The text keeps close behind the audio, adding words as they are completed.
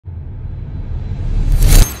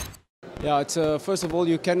Yeah, it's first of all,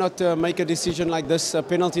 you cannot make a decision like this, a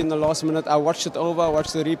penalty in the last minute. I watched it over, I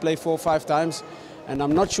watched the replay 4 or 5 times, and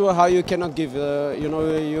I'm not sure how you cannot give.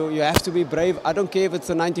 You have to be brave. I don't care if it's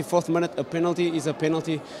the 94th minute. A penalty is a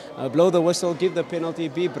penalty. Blow the whistle, give the penalty,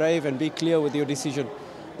 be brave and be clear with your decision.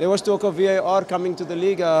 There was talk of VAR coming to the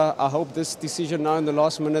league. I hope this decision now in the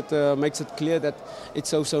last minute makes it clear that it's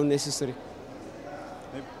so necessary.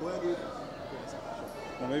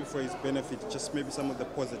 Maybe for his benefit, just maybe some of the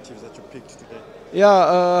positives that you picked today.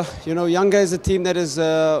 Yeah, Yanga is a team that is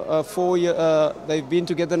they've been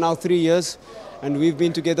together now 3 years, and we've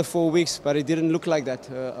been together 4 weeks, but it didn't look like that.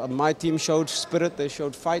 My team showed spirit, they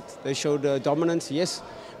showed fight, they showed dominance. Yes,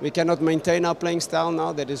 we cannot maintain our playing style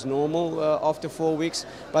now, that is normal after 4 weeks,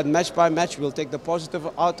 but match by match we'll take the positive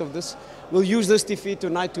out of this. We'll use this defeat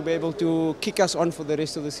tonight to be able to kick us on for the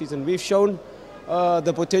rest of the season. We've shown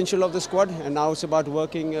the potential of the squad, and now it's about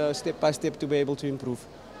working step by step to be able to improve.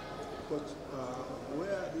 Coach,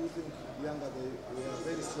 where do you think Yanga they are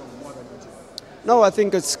very strong more than you? No, I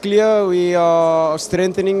think it's clear we are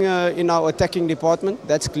strengthening in our attacking department.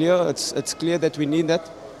 That's clear. It's clear that we need that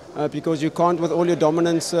because you can't, with all your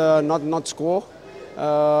dominance, not score,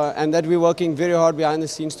 and that we're working very hard behind the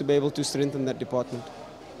scenes to be able to strengthen that department.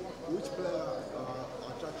 Which player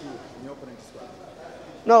attracted you in your opponent's squad?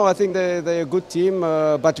 No, I think they're a good team,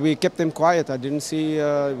 but we kept them quiet. I didn't see,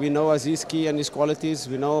 we know Azizki and his qualities,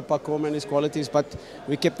 we know Pakom and his qualities, but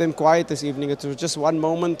we kept them quiet this evening. It was just one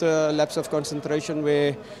moment, lapse of concentration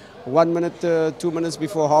where 1 minute, 2 minutes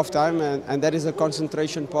before half time, and that is a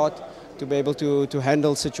concentration part to be able to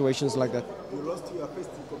handle situations like that. You lost your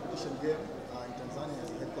first competition game in Tanzania as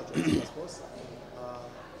head coach of Simba Sports.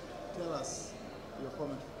 Tell us your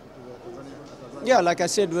comment to the Tanzania. Yeah, like I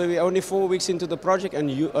said, we're only 4 weeks into the project,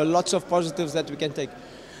 and lots of positives that we can take.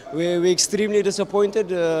 We're extremely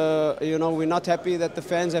disappointed. We're not happy that the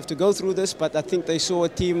fans have to go through this, but I think they saw a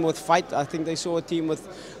team with fight. I think they saw a team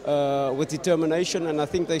with determination, and I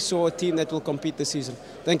think they saw a team that will compete this season.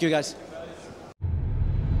 Thank you, guys.